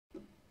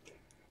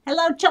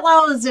Hello,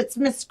 cellos. It's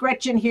Miss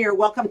Gretchen here.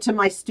 Welcome to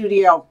my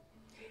studio.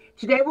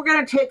 Today we're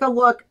going to take a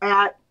look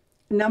at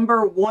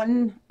number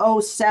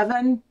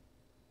 107,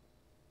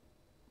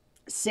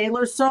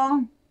 Sailor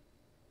Song.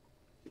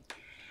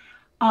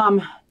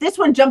 This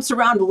one jumps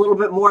around a little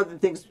bit more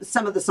than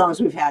some of the songs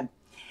we've had.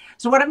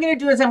 So what I'm going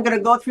to do is I'm going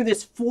to go through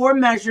this 4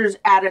 measures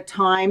at a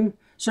time,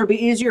 so it'll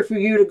be easier for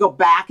you to go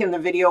back in the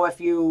video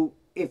if you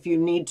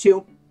need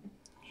to.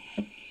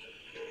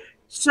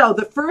 So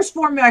the first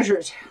 4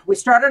 measures, we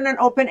start on an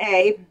open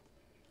A.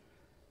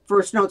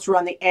 First notes are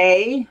on the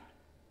A.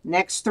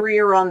 Next 3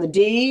 are on the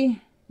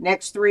D.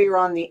 Next 3 are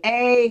on the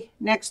A.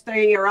 Next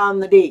 3 are on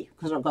the D,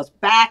 because it goes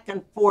back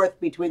and forth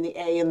between the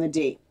A and the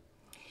D.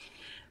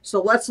 So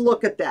let's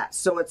look at that.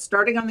 So it's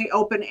starting on the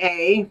open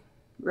A.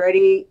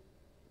 Ready,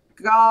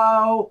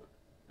 go.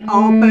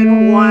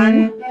 Open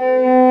 1.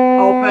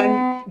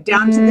 Open.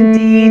 Down to the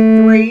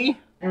D, 3.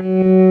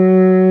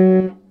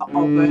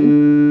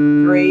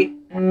 Open. 3.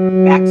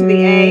 Back to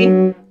the A.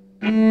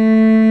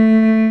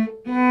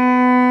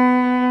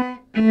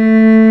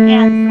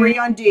 And 3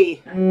 on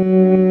D.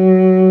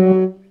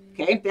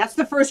 Okay, that's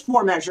the first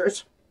 4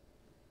 measures.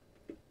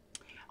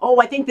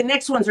 Oh, I think the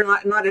next ones are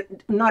not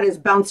as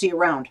bouncy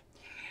around.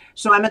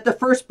 So I'm at the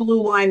first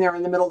blue line there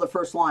in the middle of the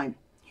first line.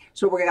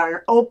 So we're going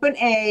to open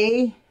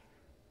A,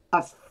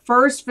 a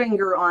first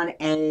finger on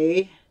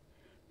A.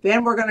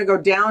 Then we're going to go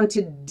down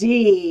to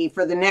D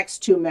for the next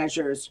 2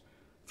 measures.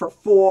 For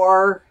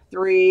 4,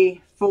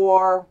 3,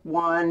 4,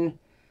 1.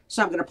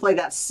 So I'm going to play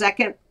that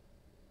second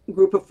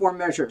group of 4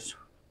 measures.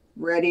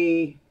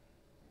 Ready,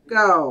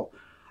 go.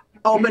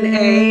 Open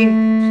A,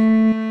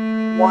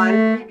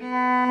 1,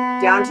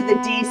 down to the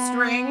D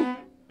string,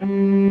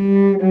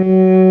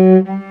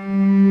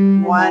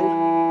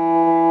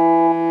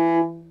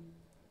 1.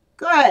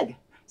 Good.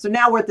 So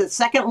now we're at the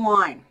second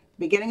line,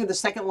 beginning of the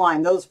second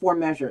line, those 4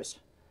 measures.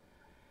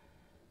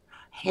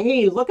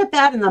 Hey, look at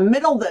that in the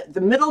middle,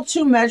 the middle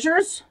 2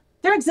 measures,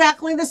 they're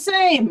exactly the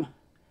same.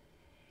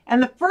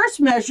 And the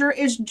first measure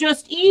is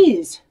just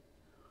ease.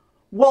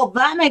 Well,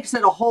 that makes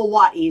it a whole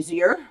lot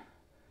easier.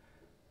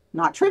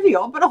 Not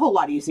trivial, but a whole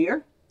lot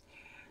easier.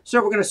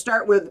 So we're going to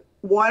start with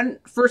 1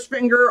 first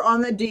finger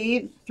on the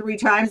D 3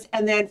 times,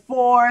 and then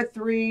 4,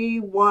 3,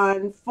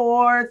 1,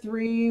 4,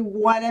 3,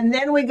 1, and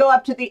then we go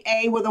up to the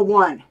A with a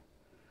 1.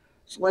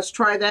 So let's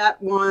try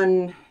that.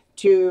 1,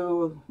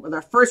 2, with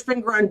our first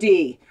finger on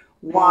D.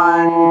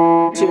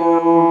 1, 2,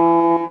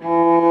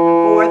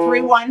 4,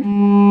 3, 1.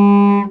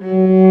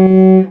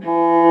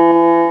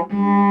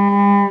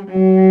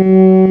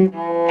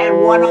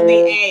 And 1 on the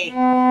A.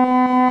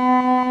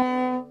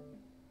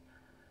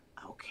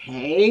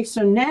 Okay,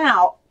 so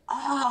now,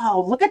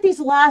 oh, look at these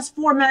last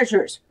 4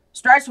 measures.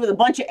 Starts with a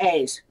bunch of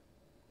A's.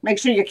 Make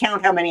sure you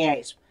count how many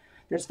A's.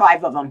 There's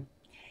 5 of them.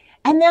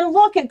 And then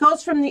look, it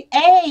goes from the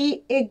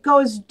A, it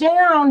goes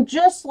down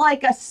just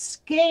like a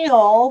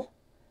scale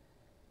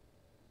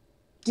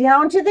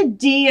down to the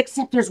D,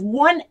 except there's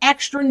 1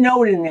 extra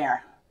note in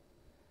there.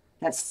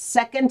 That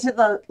second to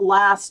the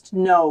last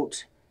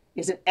note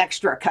is an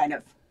extra kind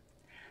of.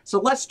 So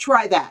let's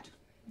try that.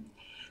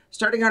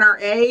 Starting on our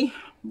A,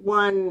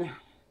 1,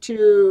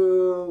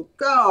 2,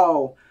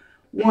 go.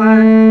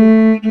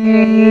 1,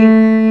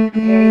 A,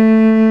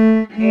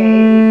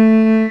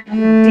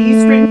 D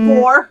string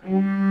 4,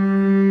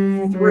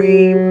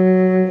 3,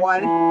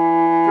 1,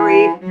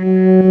 3.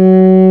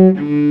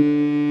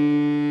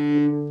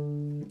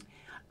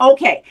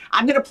 Okay,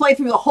 I'm going to play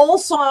through the whole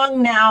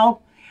song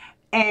now,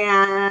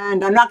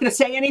 and I'm not going to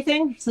say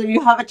anything, so you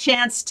have a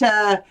chance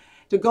to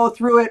go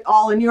through it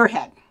all in your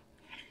head.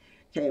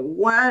 Okay,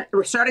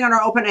 we're starting on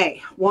our open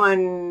A.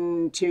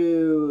 1,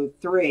 2,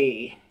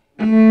 3.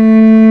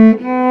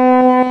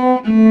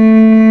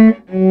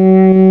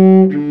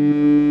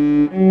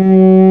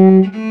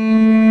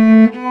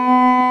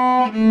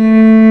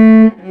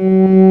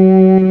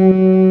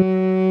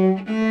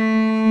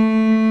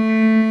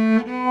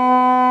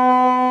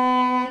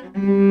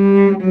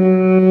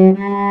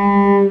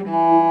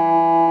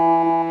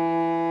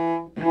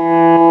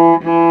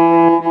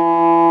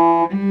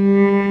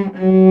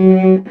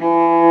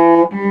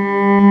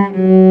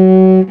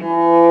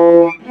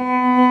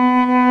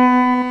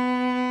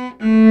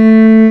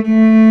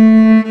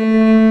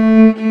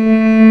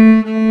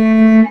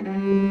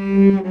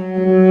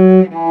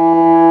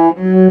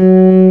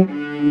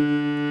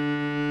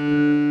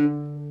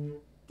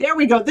 There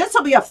we go. This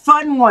will be a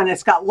fun one.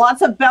 It's got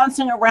lots of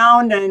bouncing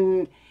around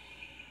and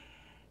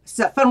it's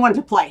a fun one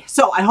to play.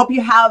 So I hope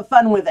you have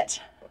fun with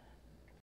it.